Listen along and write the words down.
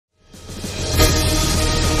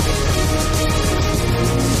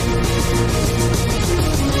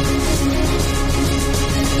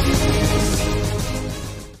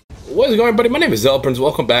How's it going, everybody? My name is ZealetPrince.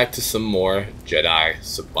 Welcome back to some more Jedi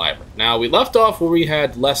Survivor. Now, we left off where we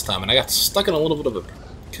had less time, and I got stuck in a little bit of a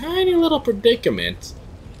tiny little predicament.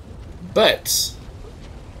 But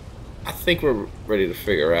I think we're ready to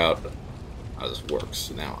figure out how this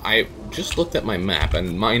works. Now, I just looked at my map,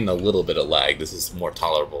 and mind a little bit of lag. This is more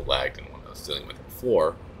tolerable lag than what I was dealing with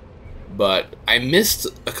before. But I missed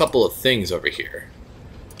a couple of things over here.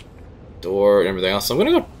 Door and everything else. So I'm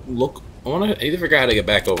gonna go look. I need to figure out how to get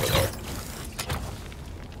back over there.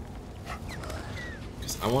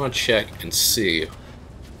 Because I want to check and see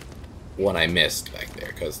what I missed back there.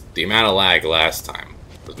 Because the amount of lag last time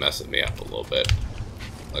was messing me up a little bit.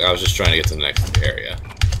 Like, I was just trying to get to the next area.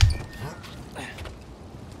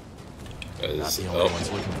 Not the only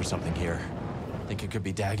one's looking for something here. Think it could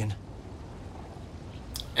be Dagon?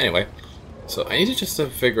 Anyway, so I need to just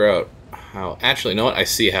figure out how... Actually, you know what? I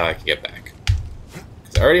see how I can get back.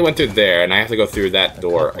 Because I already went through there, and I have to go through that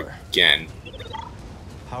door again.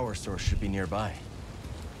 Power source should be nearby.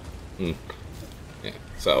 Yeah.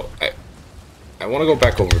 So, I want to go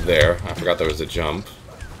back over there. I forgot there was a jump.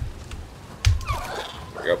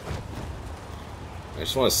 There we go. I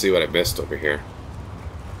just want to see what I missed over here.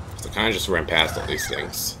 So I kind of just ran past all these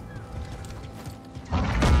things.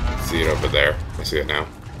 See it over there. I see it now.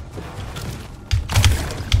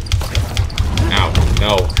 Ow,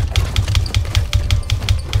 no.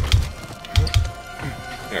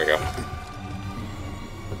 There we go.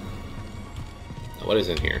 Now, what is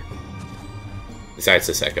in here? Besides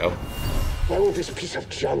this echo. Why won't this piece of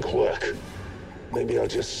junk work? Maybe I'll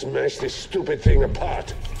just smash this stupid thing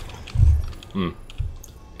apart. Oh,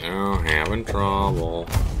 having trouble.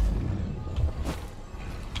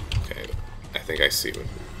 Okay, I think I see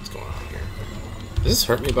what's going on here. Does this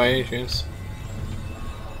hurt me by any chance?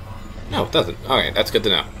 No, it doesn't. Okay, that's good to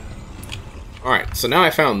know. Alright, so now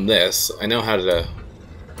I found this. I know how to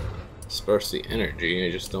disperse the energy.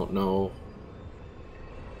 I just don't know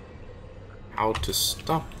how to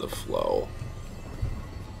stop the flow.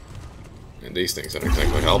 And these things don't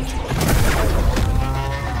exactly help. Might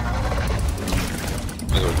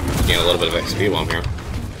as well gain a little bit of XP while I'm here.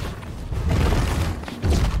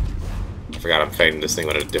 I forgot I'm fighting this thing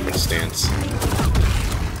with a different stance.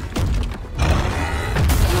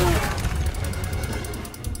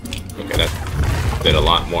 Okay, that did a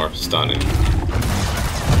lot more stunning.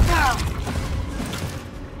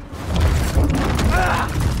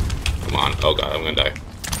 Come on. Oh god, I'm gonna die.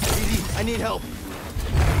 Edie, I need help.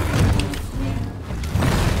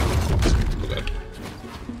 Oh god.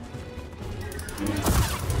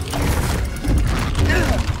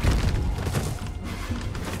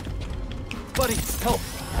 Buddy, help.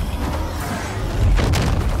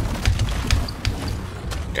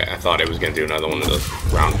 Okay, I thought it was gonna do another one of those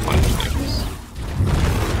round punch things.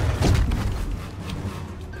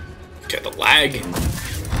 Okay, the lag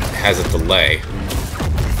has a delay.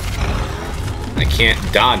 I can't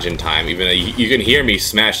dodge in time, even though you can hear me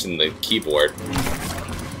smashing the keyboard.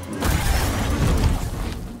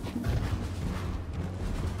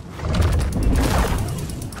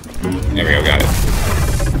 There we go, got it.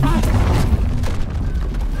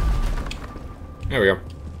 There we go.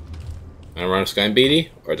 I'm running Sky and BD?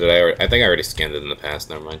 Or did I already... I think I already scanned it in the past,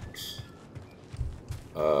 never mind.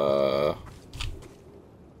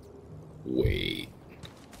 Wait.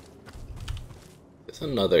 There's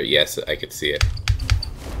another... Yes, I could see it.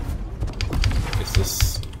 Is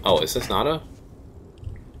this... Oh, is this not a...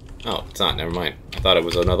 Oh, it's not, never mind. I thought it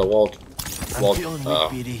was another wall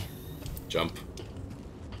jump.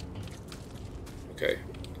 Okay.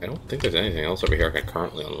 I don't think there's anything else over here I can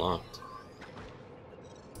currently unlock.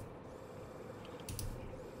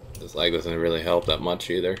 This lag doesn't really help that much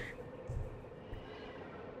either.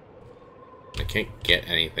 I can't get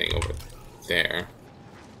anything over there.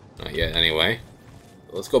 Not yet, anyway.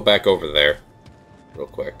 Let's go back over there real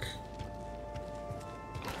quick.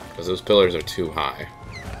 Because those pillars are too high.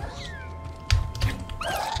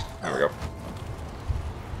 There we go.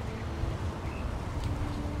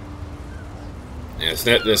 And it's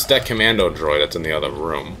this deck commando droid that's in the other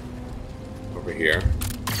room. Over here.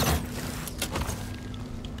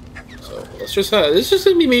 So let's just this is just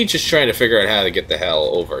gonna be me just trying to figure out how to get the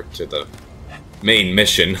hell over to the main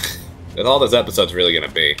mission. That's all this episode's really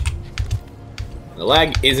gonna be. The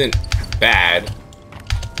lag isn't bad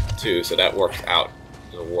too, so that works out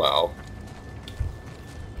as well.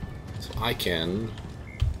 So I can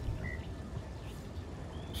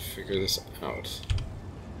figure this out.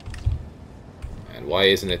 And why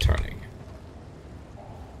isn't it turning?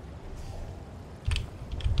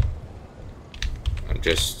 I'm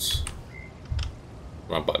just...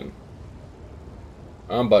 Wrong button.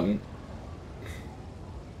 Wrong button.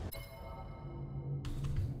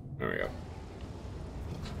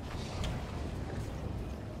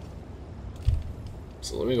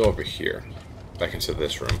 So let me go over here. Back into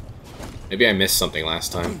this room. Maybe I missed something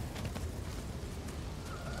last time.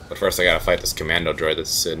 But first I gotta fight this commando droid that's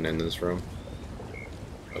sitting in this room.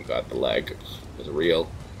 Oh god, the lag is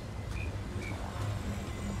real.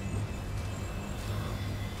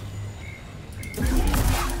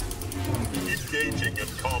 Engaging in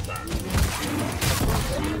combat.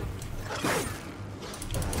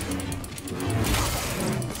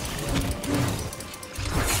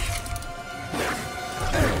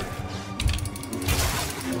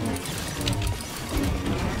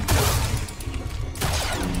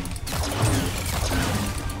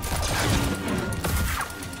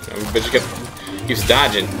 But you keeps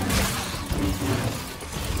dodging.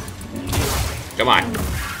 Come on.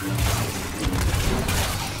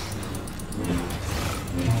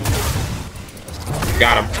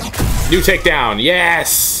 Got him. New takedown.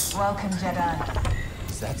 Yes. Welcome, Jedi.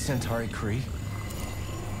 Is that Centauri Kree?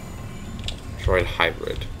 Droid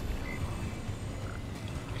hybrid.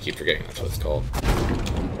 I keep forgetting that's what it's called.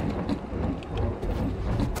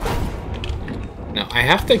 Now, I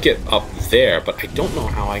have to get up there, but I don't know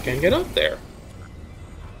how I can get up there.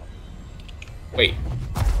 Wait.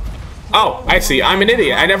 Oh, I see. I'm an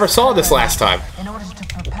idiot. I never saw this last time. In order to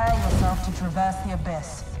prepare yourself to traverse the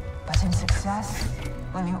abyss. But in success,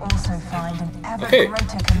 will you also find an ever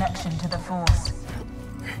greater connection to the Force?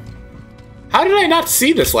 How did I not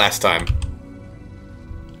see this last time?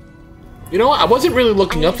 You know what? I wasn't really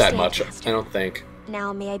looking up that much, I don't think.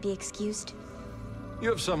 Now may I be excused? You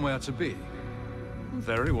have somewhere to be.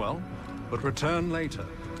 Very well, but return later.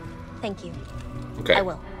 Thank you. Okay. I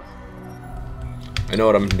will. I know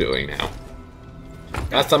what I'm doing now.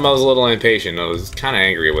 Last time I was a little impatient. I was kind of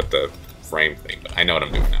angry with the frame thing, but I know what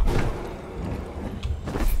I'm doing now.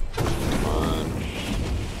 Come on.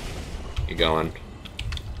 You going?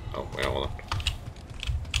 Oh, wait, hold on.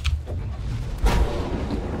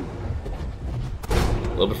 A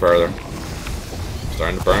little bit further.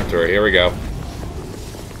 Starting to burn through. Here we go.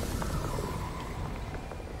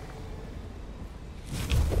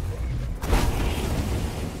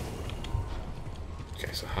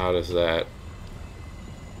 Okay, so how does that...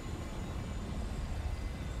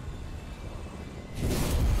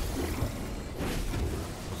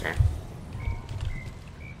 Okay.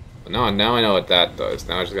 But now I know what that does.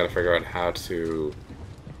 Now I just gotta figure out how to...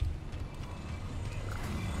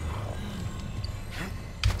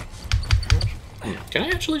 Can I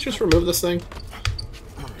actually just remove this thing?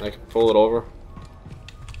 I can pull it over.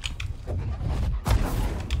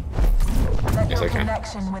 Let Yes, your I can.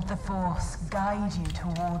 connection with the Force guide you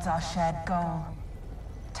towards our shared goal.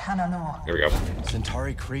 Tanalor. Here we go.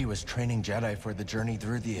 Centauri Kree was training Jedi for the journey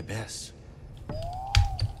through the abyss.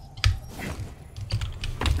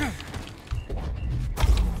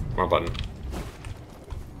 Wrong button.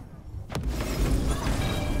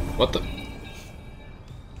 What the?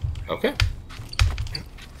 Okay.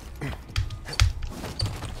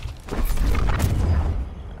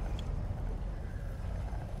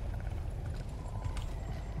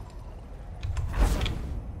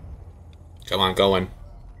 Come on, go in.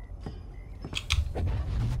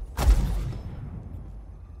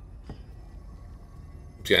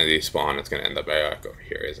 It's gonna despawn, it's gonna end up back over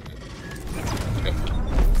here, isn't it? Yep.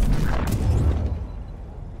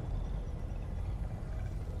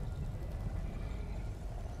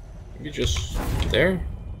 Maybe just there?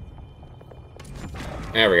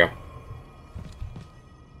 There we go.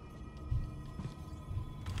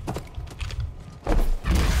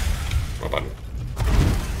 Wrong button.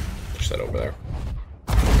 Push that over there.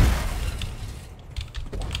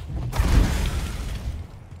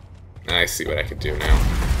 I see what I can do now.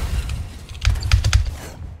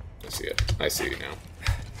 I see it. I see it now.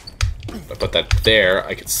 If I put that there,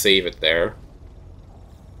 I could save it there.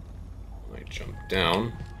 I jump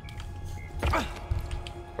down.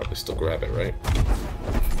 Probably still grab it, right?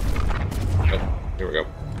 Oh, here we go.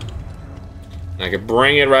 And I can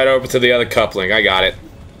bring it right over to the other coupling. I got it.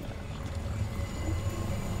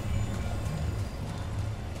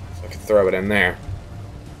 So I can throw it in there.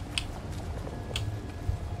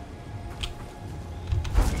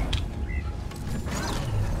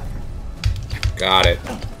 Got it.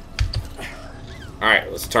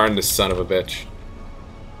 Alright, let's turn this son of a bitch.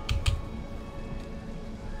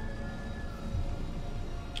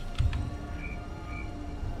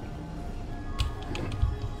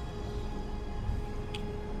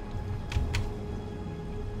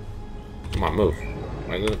 Come on, move.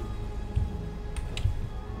 Why is it?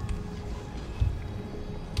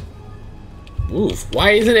 Move. Why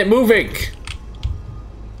isn't it moving?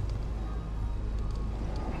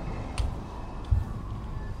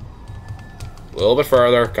 A little bit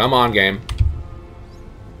further. Come on, game.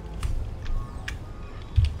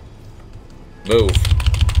 Move.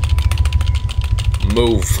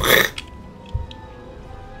 Move.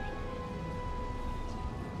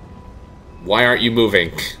 Why aren't you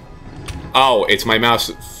moving? Oh, it's my mouse.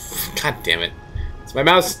 God damn it. It's my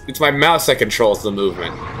mouse. It's my mouse that controls the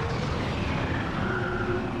movement.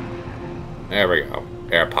 There we go.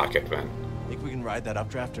 Air pocket, man. Think we can ride that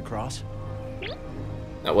updraft across?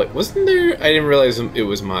 Now, wait, wasn't there? I didn't realize it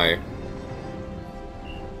was my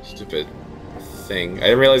stupid thing. I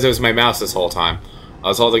didn't realize it was my mouse this whole time. I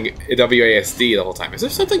was holding a WASD the whole time. Is there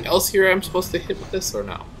something else here I'm supposed to hit with this or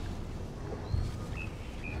no?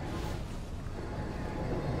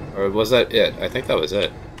 Or was that it? I think that was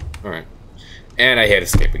it. Alright. And I hit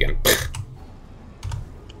escape again.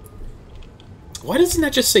 Why doesn't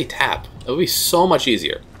that just say tap? It would be so much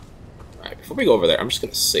easier. Alright, before we go over there, I'm just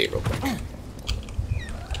going to save real quick.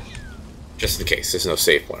 Just in case, there's no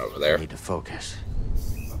safe one over there. I need to focus.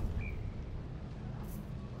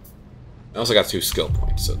 I also got 2 skill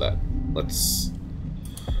points, so that let's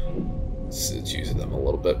use them a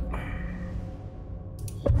little bit.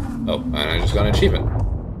 Oh, and I just got an achievement.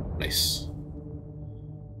 Nice.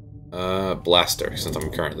 Blaster, since I'm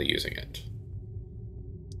currently using it.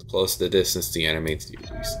 Close the distance the enemy to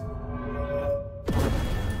use.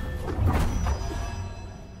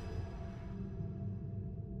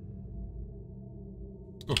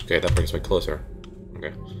 Okay, that brings me closer.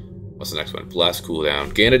 Okay. What's the next one? Blast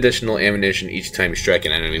cooldown. Gain additional ammunition each time you strike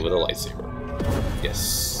an enemy with a lightsaber.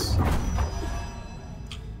 Yes.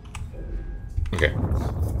 Okay.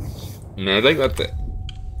 And I think that's it.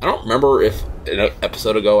 I don't remember if an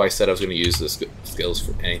episode ago I said I was going to use the skills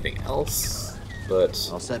for anything else, but...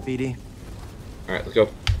 All set, BD? Alright, let's go.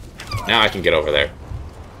 Now I can get over there.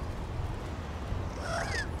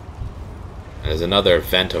 And there's another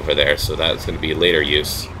vent over there, so that's going to be later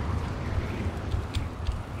use.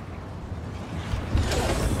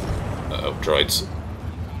 Uh-oh, droids.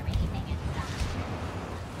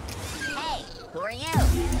 Hey, who are you?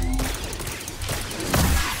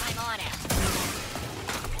 I'm on it.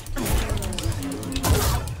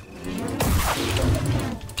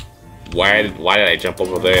 Why did I jump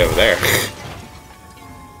over there?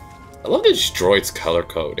 I love this droid's color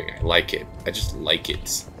coding. I like it. I just like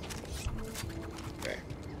it. Okay.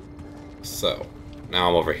 So, now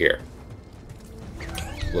I'm over here.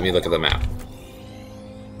 Let me look at the map.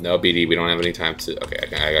 No, BD, we don't have any time to... Okay,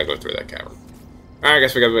 I gotta go through that cavern. Alright, I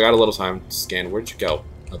guess we got a little time to scan. Where'd you go?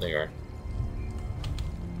 Oh, there you are.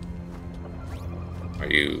 Are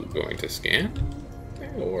you going to scan?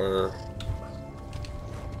 Or...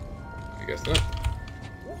 I guess not.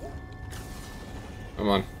 Come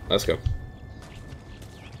on, let's go.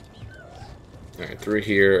 Alright, through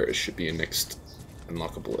here, it should be a next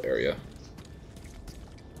unlockable area.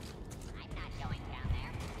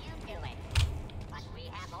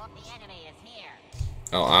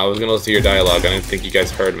 Oh, I was gonna listen to your dialogue. I didn't think you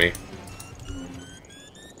guys heard me.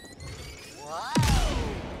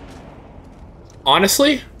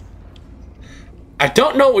 Honestly, I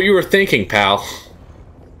don't know what you were thinking, pal.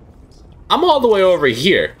 I'm all the way over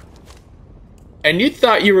here. And you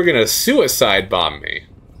thought you were gonna suicide bomb me.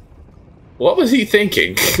 What was he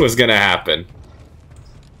thinking was gonna happen?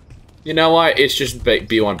 You know what? It's just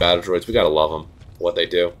B1 battle droids. We gotta love them. What they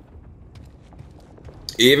do.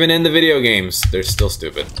 Even in the video games, they're still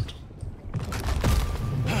stupid.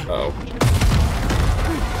 Uh-oh.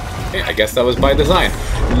 Okay, I guess that was by design.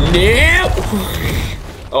 No!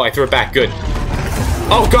 Oh, I threw it back. Good.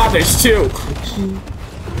 Oh god, there's 2!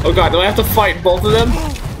 Oh god, do I have to fight both of them?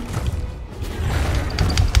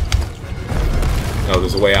 No,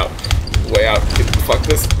 there's a way out. Way out. Fuck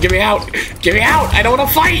this. Get me out! Get me out! I don't want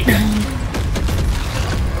to fight!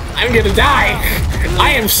 I'm gonna die!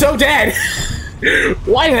 I am so dead!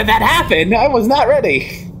 Why did that happen? I was not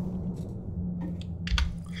ready.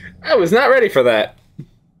 I was not ready for that.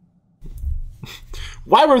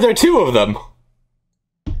 Why were there 2 of them?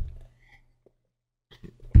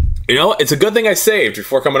 You know, it's a good thing I saved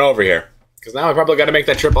before coming over here. Because now I probably got to make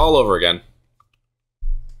that trip all over again.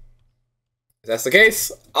 If that's the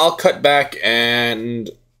case, I'll cut back and...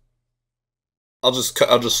 I'll just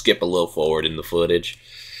skip a little forward in the footage.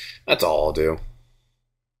 That's all I'll do.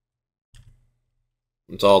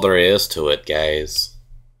 That's all there is to it, guys.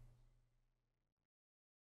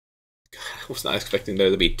 God, I was not expecting there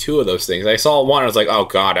to be 2 of those things. I saw one, I was like, oh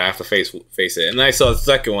god, I have to face it. And then I saw the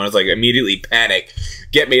second one, I was like, immediately panic.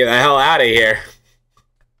 Get me the hell out of here.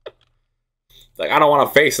 Like, I don't want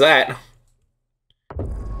to face that.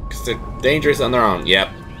 Because they're dangerous on their own. Yep.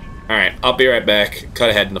 Alright, I'll be right back. Cut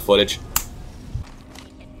ahead in the footage.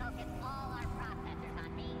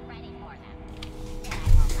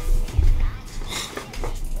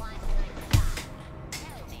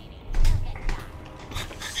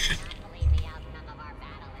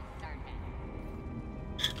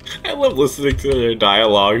 love listening to their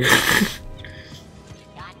dialogue.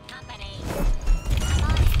 Got company.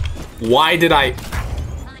 Why did I...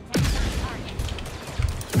 Contact on target.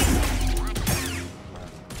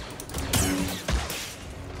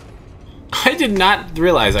 I did not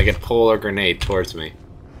realize I could pull a grenade towards me.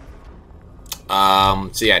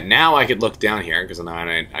 So yeah, now I could look down here, because now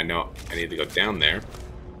I know I need to go down there.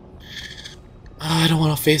 I don't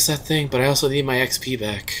want to face that thing, but I also need my XP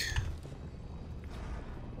back.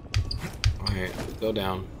 Alright, go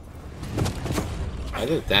down. Why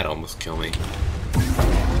did that almost kill me?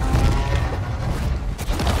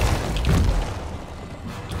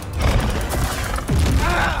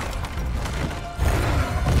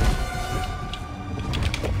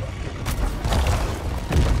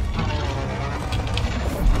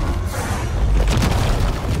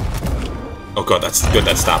 Oh god, that's good,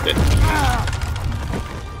 that stopped it.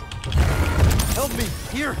 Help me!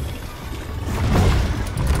 Here!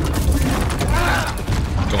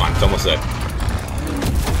 Come on, it's almost dead.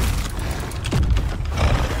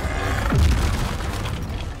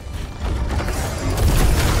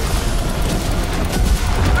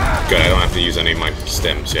 Good, I don't have to use any of my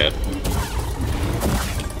stems yet.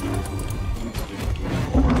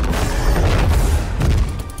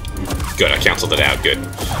 Good, I canceled it out, good.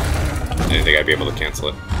 I didn't think I'd be able to cancel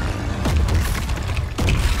it.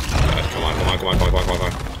 Come on, come on, come on, come on, come on, come on, come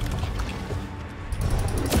on.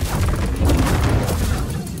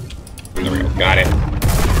 There we go, got it.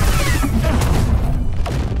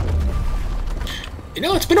 You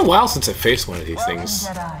know, it's been a while since I faced one of these things.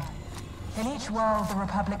 Jedi. In each world the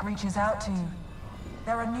Republic reaches out to,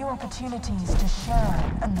 there are new opportunities to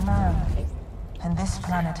share and learn. And this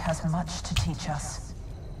planet has much to teach us.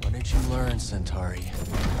 What did you learn, Centauri?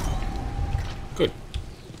 Good.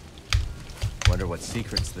 Wonder what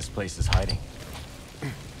secrets this place is hiding.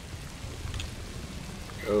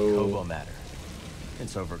 Oh. Kobo matter.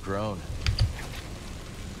 It's overgrown.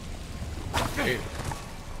 Okay.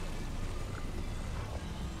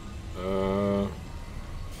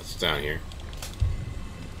 What's down here?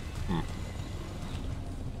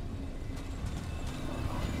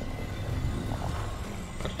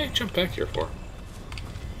 What did I jump back here for?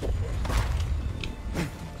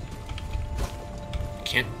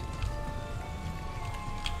 Can't.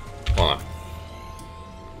 Hold on.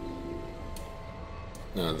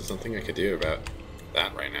 No, there's nothing I could do about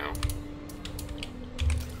that right now.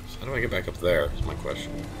 So how do I get back up there? Is my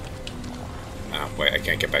question. Oh, wait, I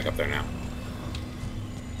can't get back up there now.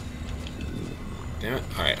 Damn it.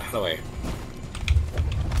 Alright, how do I...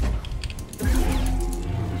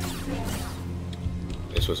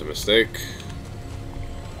 This was a mistake.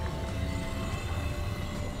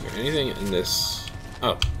 Is there anything in this?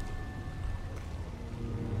 Oh.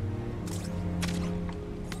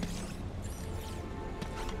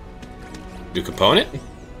 New component?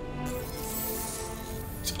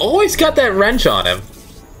 He's always got that wrench on him.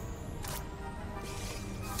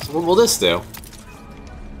 So what will this do?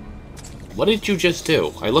 What did you just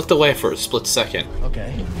do? I looked away for a split second.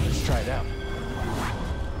 Okay, let's try it out.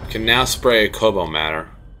 Can now spray Kobo matter.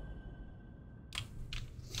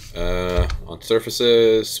 On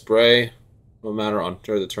surfaces, spray Kobo matter on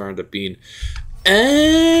the turn to beam.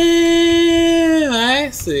 I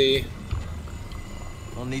see.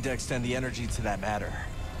 We'll need to extend the energy to that matter.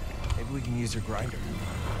 Maybe we can use your grinder.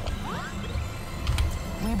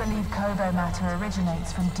 We believe Kobo matter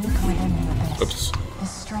originates from deep within the abyss. Oops.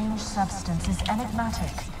 This strange substance is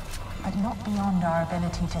enigmatic, but not beyond our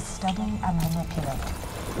ability to study and manipulate.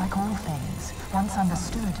 Like all things, once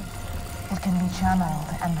understood, it can be channeled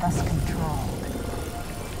and thus controlled.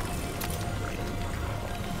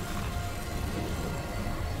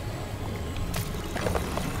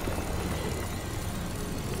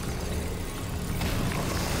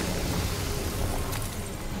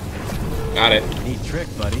 Got it. Neat trick,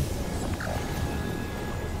 buddy.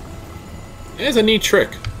 It is a neat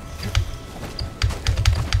trick.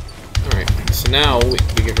 Alright, so now we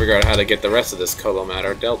can figure out how to get the rest of this Kobo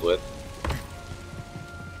matter dealt with.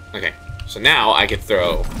 Okay, so now I can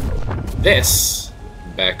throw this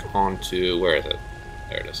back onto... where is it?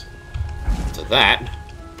 There it is. To that.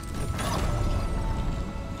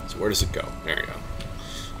 So where does it go? There we go.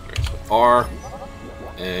 Alright, so R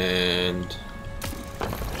and...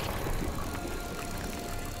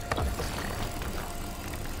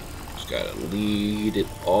 gotta lead it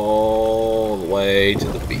all the way to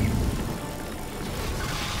the beam.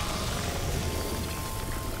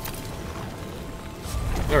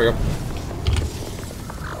 There we go.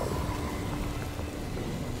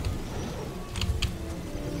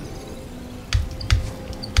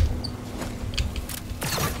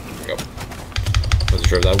 There we go. Wasn't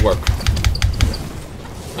sure if that would work.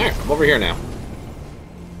 Alright, I'm over here now.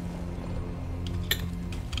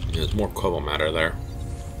 There's more cobalt matter there.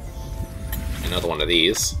 Another one of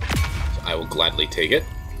these. So I will gladly take it.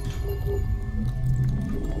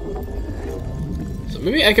 So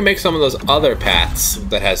maybe I can make some of those other paths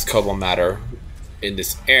that has cobalt matter in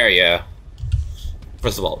this area.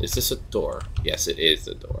 First of all, is this a door? Yes, it is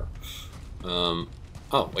a door. Oh,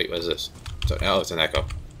 wait, what is this? Oh, it's an echo.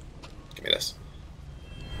 Give me this.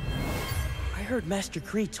 I heard Master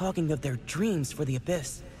Kree talking of their dreams for the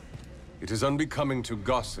Abyss. It is unbecoming to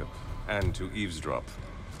gossip and to eavesdrop.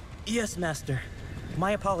 Yes, Master.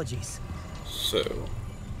 My apologies. So...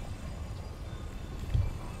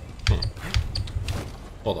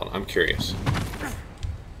 Hold on, I'm curious.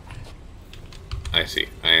 I see.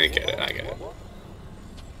 I get it, I get it.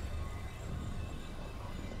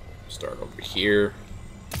 Start over here.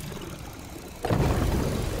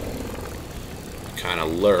 Kind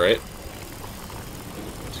of lure it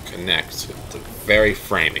to connect. It's very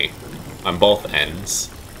framey on both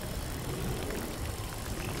ends.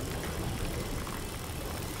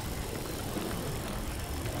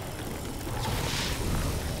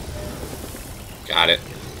 Got it.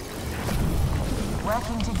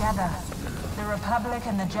 Working together, the Republic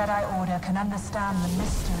and the Jedi Order can understand the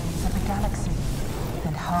mysteries of the galaxy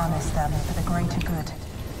and harness them for the greater good.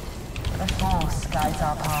 The Force guides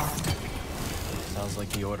our path. Sounds like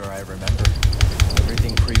the order I remember.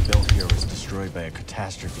 Everything pre-built here was destroyed by a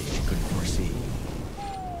catastrophe she couldn't foresee.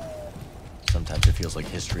 Sometimes it feels like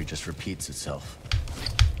history just repeats itself.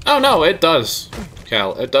 Oh no, it does,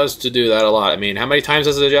 Cal. It does to do that a lot. I mean, how many times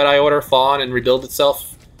has the Jedi Order fallen and rebuild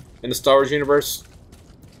itself in the Star Wars universe?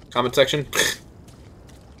 Comment section.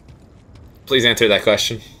 Please answer that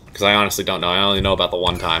question, because I honestly don't know. I only know about the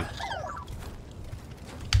one time.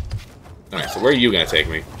 Alright, so where are you going to take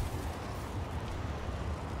me?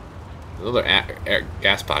 Another air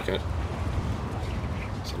gas pocket.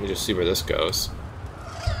 So let me just see where this goes.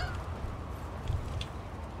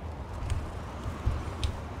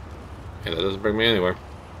 Okay, that doesn't bring me anywhere.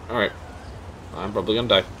 Alright. I'm probably gonna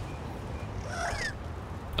die.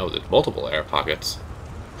 Oh, there's multiple air pockets.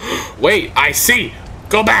 Wait, I see!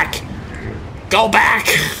 Go back! Go back!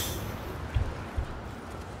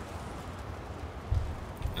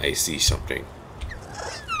 I see something.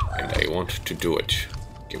 And I want to do it.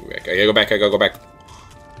 Give me back. I gotta go back, I gotta go back.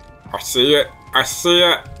 I see it! I see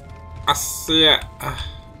it! I see it!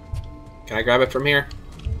 Can I grab it from here?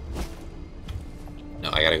 No,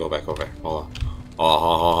 I gotta go back over. Hold on.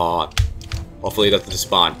 Oh, hopefully it doesn't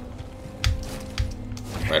spawn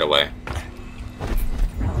right away.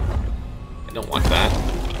 I don't want that.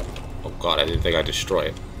 Oh god, I didn't think I'd destroy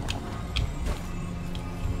it.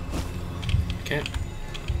 I can't.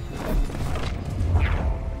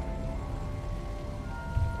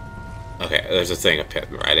 Okay, there's a thing up here.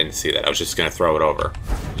 I didn't see that. I was just gonna throw it over.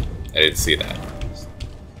 I didn't see that.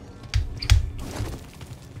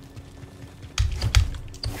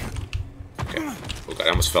 Oh god, I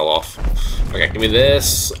almost fell off. Okay, give me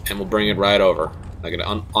this, and we'll bring it right over. I'm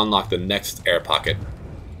gonna unlock the next air pocket.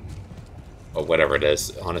 Or whatever it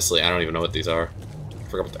is. Honestly, I don't even know what these are. I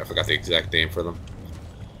forgot the exact name for them.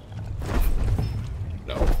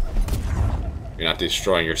 No. You're not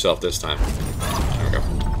destroying yourself this time. There we go.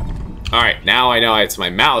 Alright, now I know it's my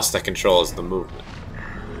mouse that controls the movement.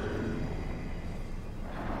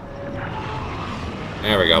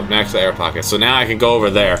 There we go, next air pocket. So now I can go over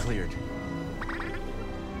there. Cleared.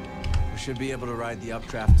 We should be able to ride the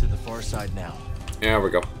updraft to the far side now. There we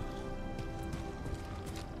go.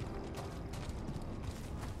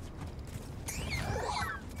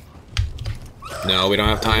 No, we don't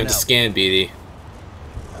have time to scan, BD.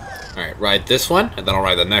 Alright, ride this one, and then I'll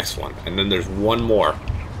ride the next one. And then there's one more.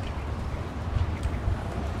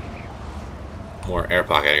 More air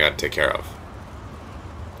pocket I gotta take care of.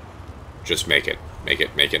 Just make it. Make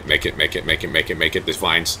it, make it, make it, make it, make it, make it, make it. This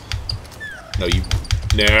vines. No, you...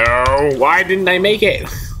 No! Why didn't I make it?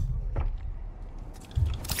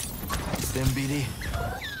 Stim, BD.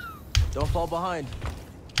 Don't fall behind.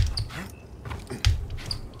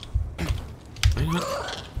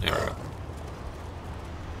 There we go.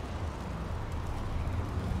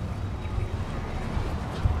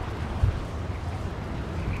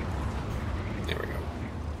 There we go.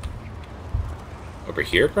 Over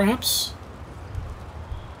here, perhaps?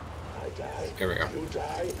 I die. Here we go. You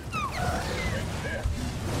die.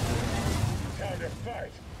 Time to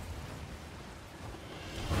fight.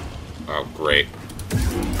 Oh, great.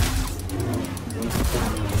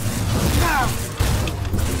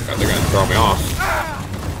 God, they're gonna throw me off.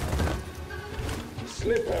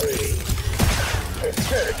 Slippery.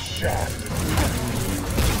 Pathetic shot.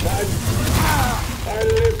 I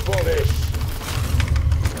live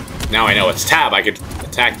Now I know it's tab. I could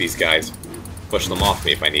attack these guys. Push them off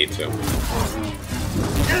me if I need to.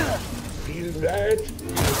 Feel that?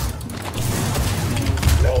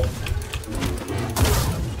 No.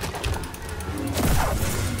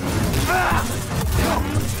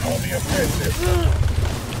 On the offensive.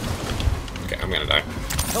 Okay, I'm gonna die.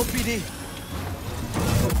 Help BD.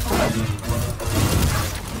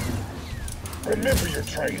 Remember your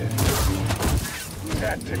training.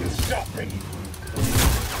 That didn't stop me.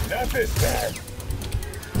 Not this time.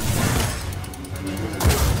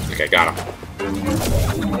 Okay, got him.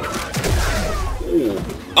 Ooh.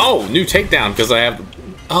 Oh, new takedown because I have.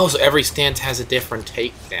 Oh, so every stance has a different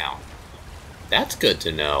takedown. That's good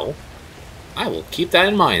to know. I will keep that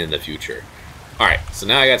in mind in the future. All right, so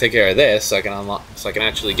now I gotta take care of this so I can unlock, so I can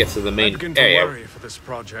actually get to the main I begin to area. worry for this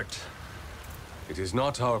project. It is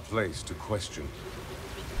not our place to question.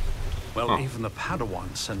 Well, even the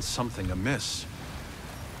Padawan sensed something amiss.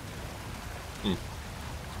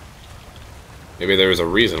 Maybe there was a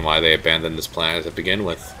reason why they abandoned this planet to begin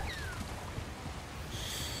with.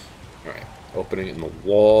 Alright, opening in the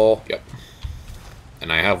wall. Yep.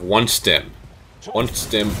 And I have one stim. One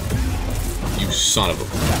stim. You son of a...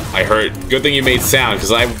 I heard... Good thing you made sound,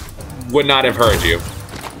 because I would not have heard you.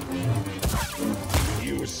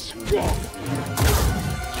 You scum.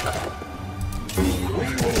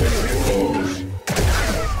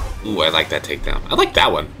 Ooh, I like that takedown. I like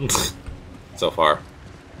that one. So far.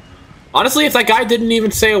 Honestly, if that guy didn't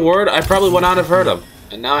even say a word, I probably would not have heard him.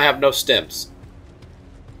 And now I have no stims.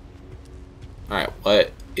 Alright,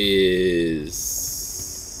 what is...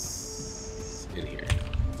 in here?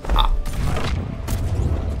 Ah.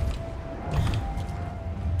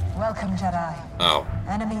 Welcome, Jedi. Oh.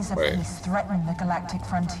 Enemies of Wait. peace threaten the galactic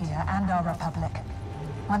frontier and our republic.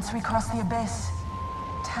 Once we cross the abyss,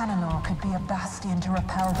 Tanalor could be a bastion to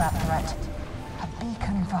repel that threat. A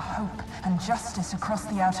beacon for hope and justice across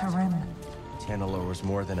the Outer Rim. Tanalor was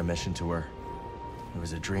more than a mission to her. It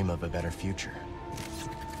was a dream of a better future.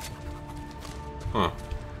 Huh.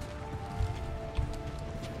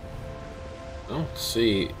 I don't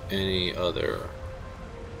see any other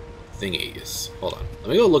thingies. Hold on. Let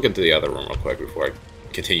me go look into the other room real quick before I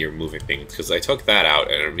continue moving things, because I took that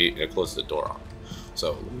out and it closed the door on.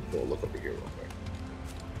 So, let me go look over here real quick.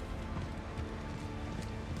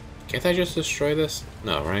 Can't I just destroy this?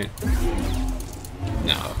 No, right?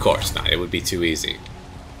 No, of course not. It would be too easy.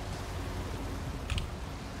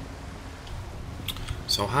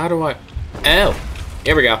 So how do I... Oh!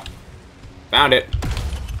 Here we go. Found it.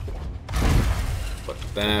 Put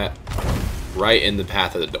that right in the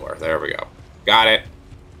path of the door. There we go. Got it.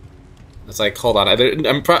 It's like, hold on. It's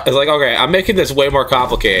like, okay, I'm making this way more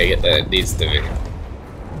complicated than it needs to be.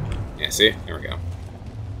 Yeah, see? Here we go.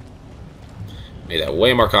 Made that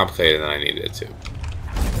way more complicated than I needed it to.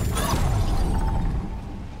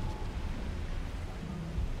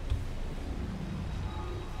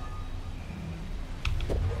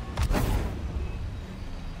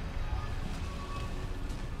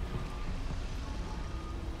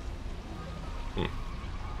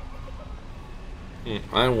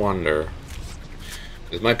 I wonder.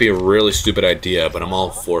 This might be a really stupid idea, but I'm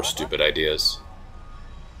all for stupid ideas.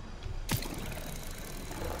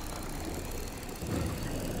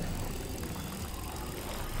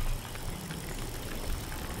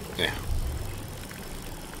 Yeah.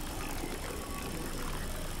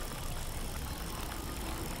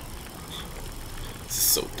 This is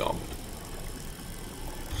so dumb.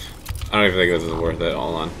 I don't even think this is worth it.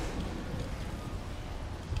 Hold on.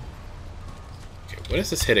 Okay, what is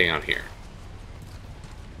this hitting out here?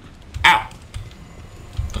 Ow!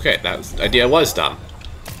 Okay, that idea was dumb.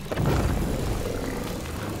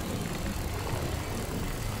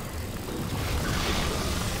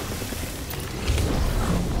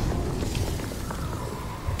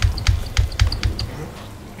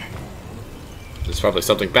 There's probably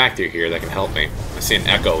something back through here that can help me. I see an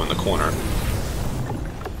echo in the corner.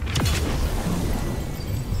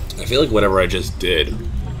 I feel like whatever I just did...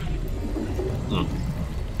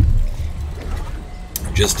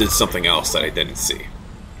 just did something else that I didn't see.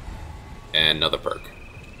 And another perk.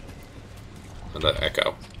 Another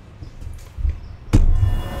echo.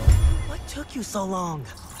 What took you so long?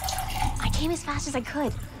 I came as fast as I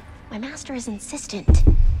could. My master is insistent.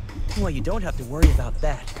 Well, you don't have to worry about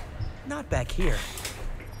that. Not back here.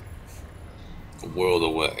 A world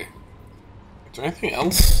away. Is there anything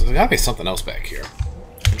else? There's gotta be something else back here.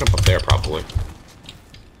 I'll jump up there, probably.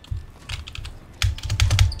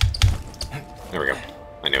 There we go.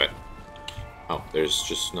 I knew it. Oh, there's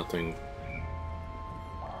just nothing.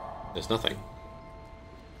 There's nothing.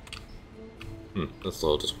 That's a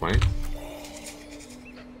little disappointing.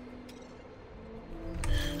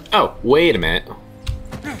 Oh, wait a minute.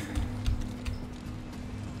 I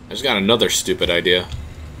just got another stupid idea.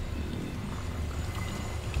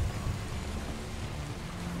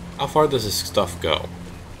 How far does this stuff go?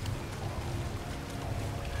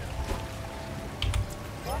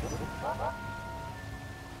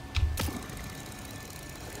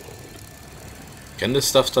 Can this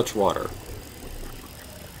stuff touch water?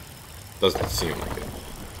 Doesn't seem like it.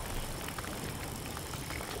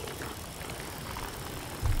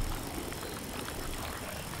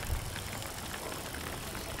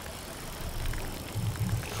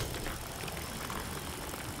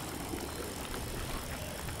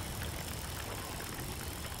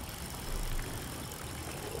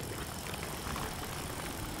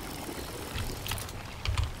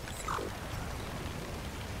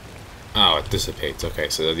 Oh, it dissipates. Okay,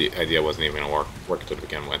 so the idea wasn't even gonna work to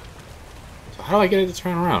begin with. So how do I get it to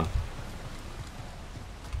turn around?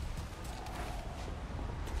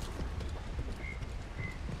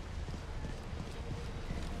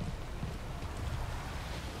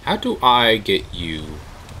 How do I get you?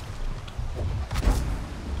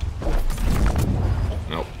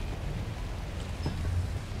 Nope.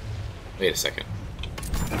 Wait a second.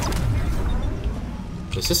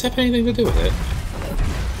 Does this have anything to do with it?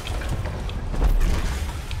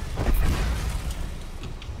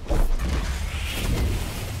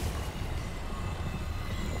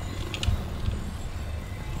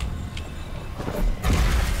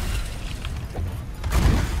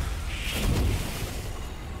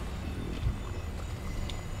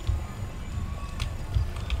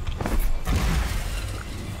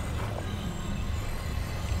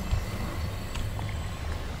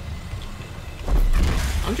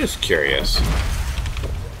 I'm just curious.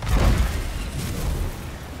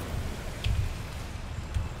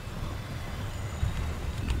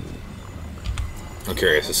 I'm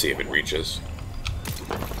curious to see if it reaches.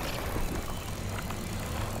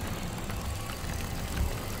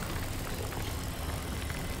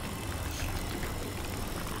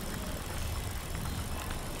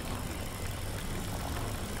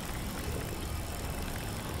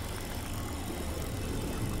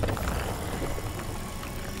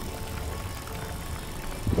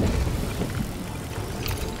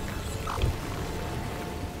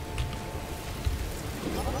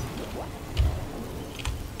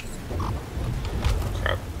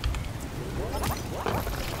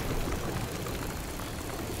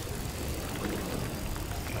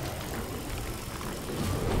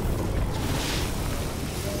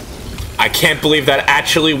 I can't believe that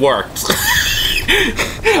actually worked.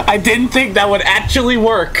 I didn't think that would actually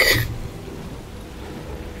work.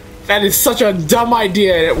 That is such a dumb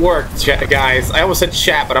idea and it worked, guys. I almost said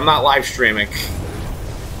chat, but I'm not live streaming.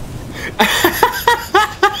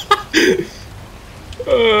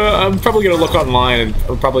 I'm probably gonna look online and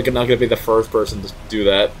I'm probably not gonna be the first person to do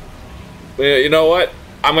that. But you know what?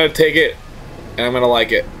 I'm gonna take it and I'm gonna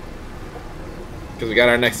like it. Because we got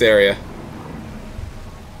our next area.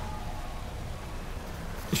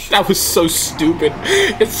 That was so stupid.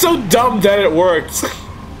 It's so dumb that it worked.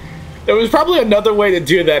 There was probably another way to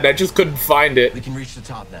do that and I just couldn't find it. We can reach the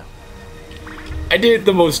top now. I did it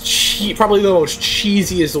the most probably the most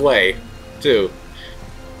cheesiest way, too.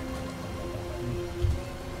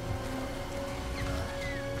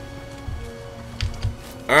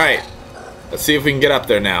 Alright. Let's see if we can get up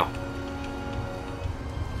there now.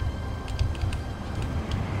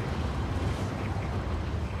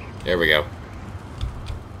 There we go.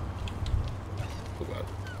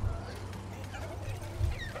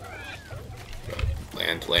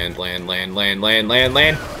 Land.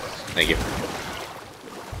 Thank you.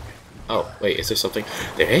 Oh, wait, is there something?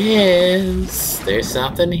 There is! There's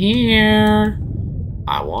something here!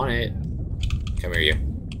 I want it. Come here, you.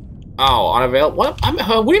 Oh, unavailable. What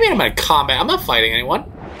do you mean I'm in combat? I'm not fighting anyone.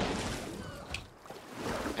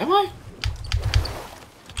 Am I?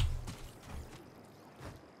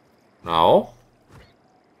 No.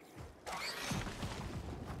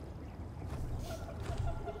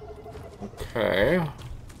 Okay. A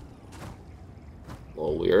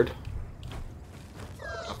little weird.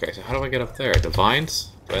 Okay, so how do I get up there? The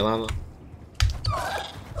vines? Do I land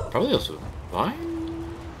probably those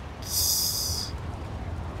vines?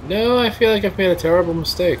 No, I feel like I've made a terrible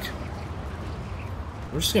mistake.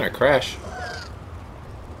 I'm just gonna crash.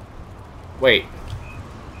 Wait.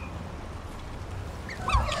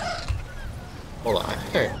 Hold on, I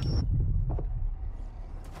think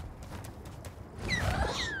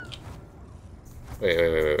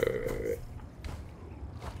Wait.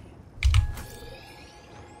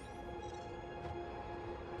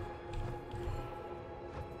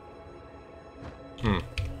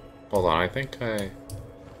 Hold on, I think I...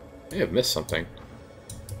 I may have missed something.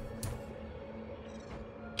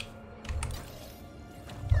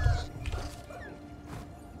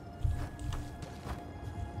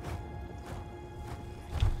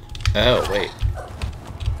 Oh, wait.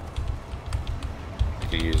 I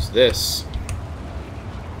could use this.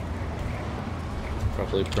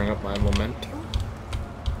 Probably bring up my momentum.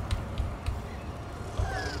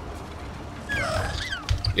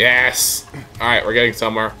 Yes! Alright, we're getting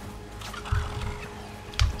somewhere.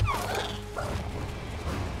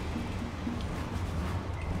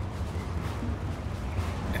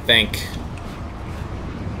 I think.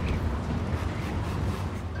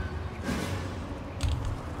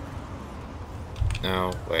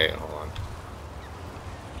 No, wait, hold on.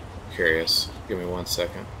 Curious. Give me 1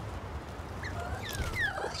 second.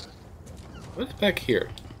 What's back here?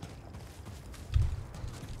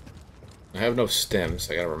 I have no stems,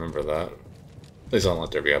 I gotta remember that. Please don't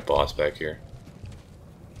let there be a boss back here.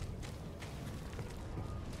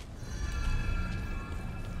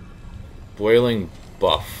 Boiling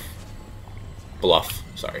Bluff,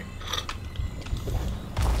 sorry.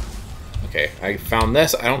 Okay, I found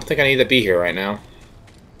this. I don't think I need to be here right now.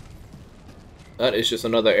 That is just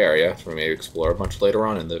another area for me to explore much later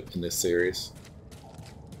on in this series.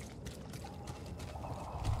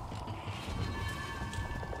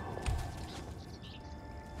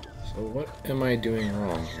 So what am I doing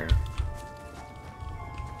wrong here?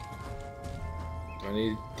 Do I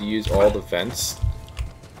need to use all the vent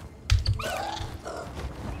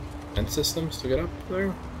systems to get up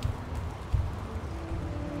there?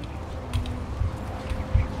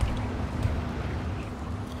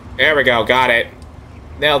 There we go, got it.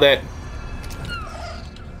 Nailed it.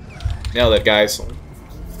 Nailed it, guys. Took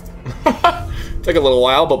a little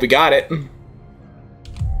while, but we got it.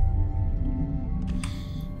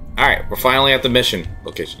 Alright, we're finally at the mission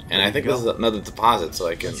location. And I think this is another deposit, so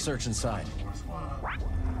I can... Let's search inside.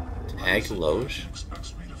 Tag Loge?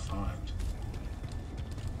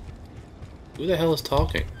 Who the hell is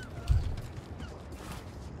talking?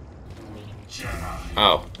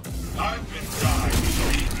 Oh.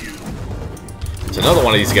 It's another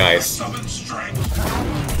one of these guys.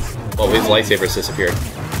 Well, his lightsabers disappeared.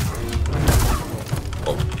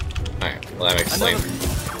 Oh. Alright, well that makes sense.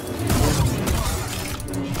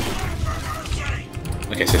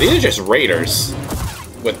 Okay, so these are just raiders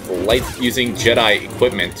with light using Jedi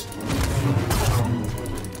equipment.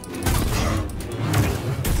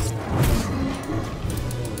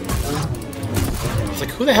 It's like,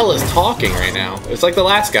 who the hell is talking right now? It's like the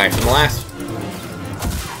last guy from the last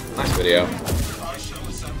video.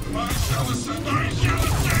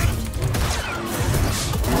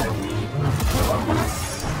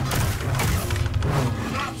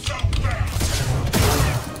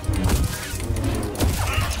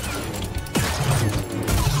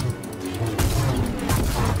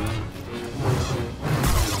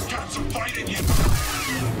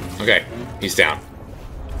 Okay, he's down.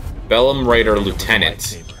 Bellum Raider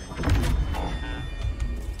Lieutenant.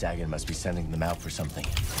 Dagon must be sending them out for something.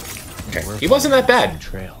 Okay, he wasn't that bad.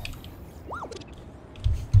 Trail.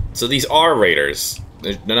 So these are raiders.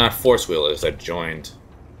 They're not force wheelers that joined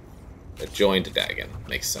Dagon.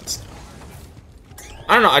 Makes sense now.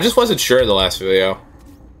 I don't know, I just wasn't sure in the last video.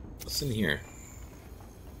 What's in here?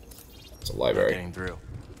 It's a library. Getting through.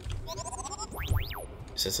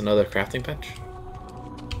 Is this another crafting bench?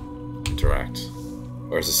 Interact.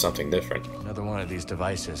 Or is this something different? Another one of these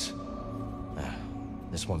devices.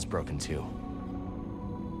 This one's broken too.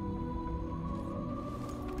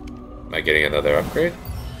 Am I getting another upgrade?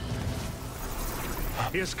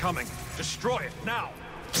 He is coming. Destroy it now.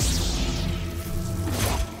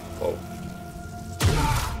 Whoa.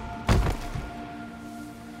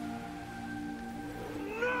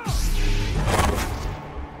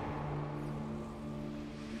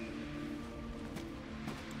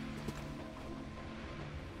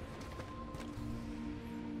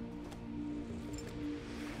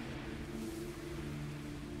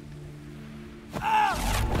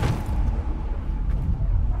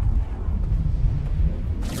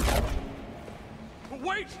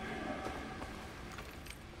 Wait!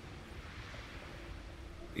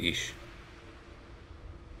 Yeesh.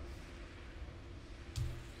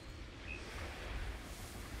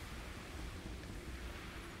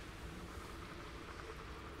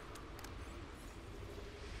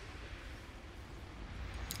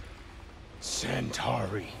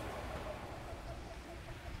 Centauri.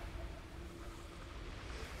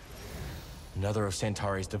 Another of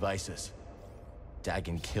Centauri's devices.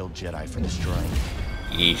 Dagon killed Jedi for destroying it.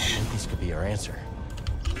 Yeesh. I think this could be our answer.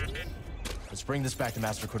 Let's bring this back to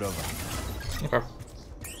Master Cordova. Okay.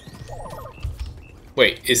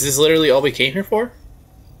 Wait, is this literally all we came here for?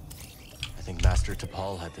 I think Master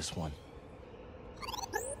T'Pol had this one.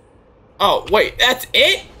 Oh, wait, that's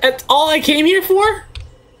it? That's all I came here for?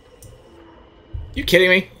 You kidding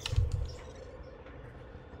me?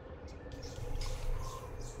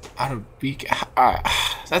 Out of beak.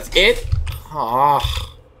 That's it?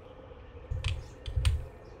 Ah.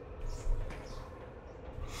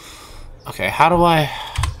 Okay, how do I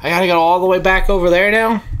gotta go all the way back over there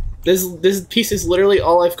now? This piece is literally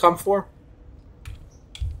all I've come for?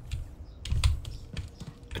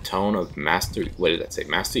 A tone of Master... What did that say?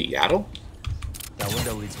 Master Yaddle? That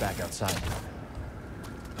window leads back outside.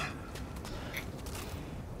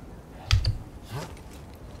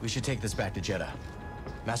 We should take this back to Jeddah.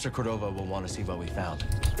 Master Cordova will want to see what we found.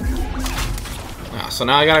 Ah, so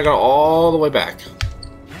now I gotta go all the way back.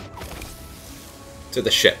 To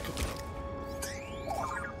the ship.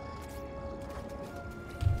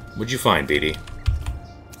 What'd you find, BD?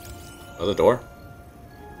 Another door?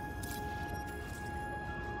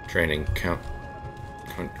 Training count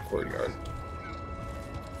courtyard.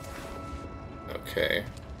 Okay.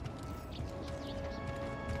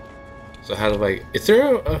 So how do I... Is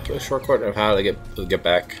there a shortcut of how to get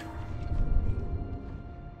back?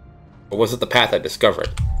 Or was it the path I discovered?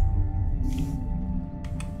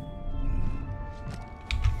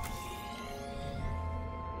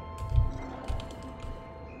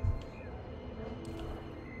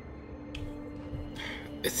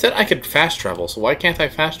 It said I could fast travel, so why can't I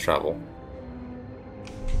fast travel?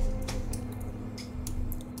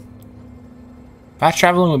 Fast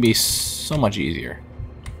traveling would be so much easier.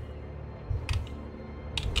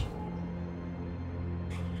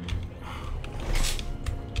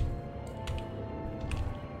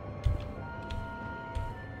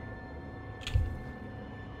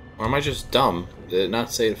 Or am I just dumb? Did it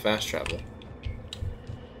not say to fast travel?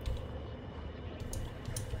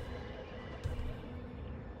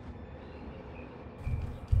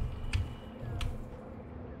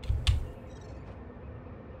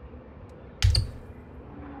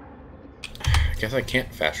 I guess I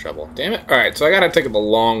can't fast travel. Damn it. Alright, so I gotta take it the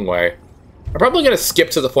long way. I'm probably gonna skip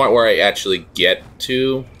to the point where I actually get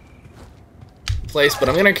to the place, but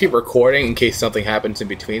I'm gonna keep recording in case something happens in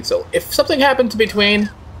between. So if something happens in between,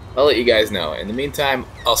 I'll let you guys know. In the meantime,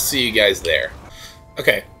 I'll see you guys there.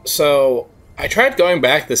 Okay, so I tried going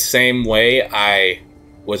back the same way I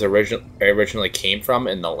originally came from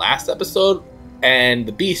in the last episode, and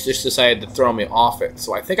the beast just decided to throw me off it.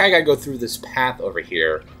 So I think I gotta go through this path over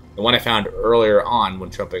here, the one I found earlier on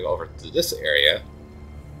when jumping over to this area,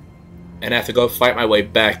 and I have to go fight my way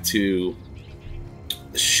back to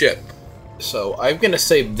the ship. So I'm gonna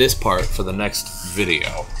save this part for the next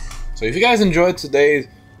video. So if you guys enjoyed today's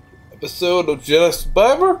episode of Jedi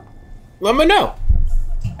Survivor, let me know.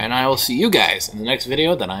 And I will see you guys in the next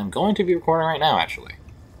video that I'm going to be recording right now, actually.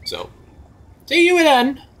 So, see you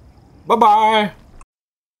then. Bye-bye.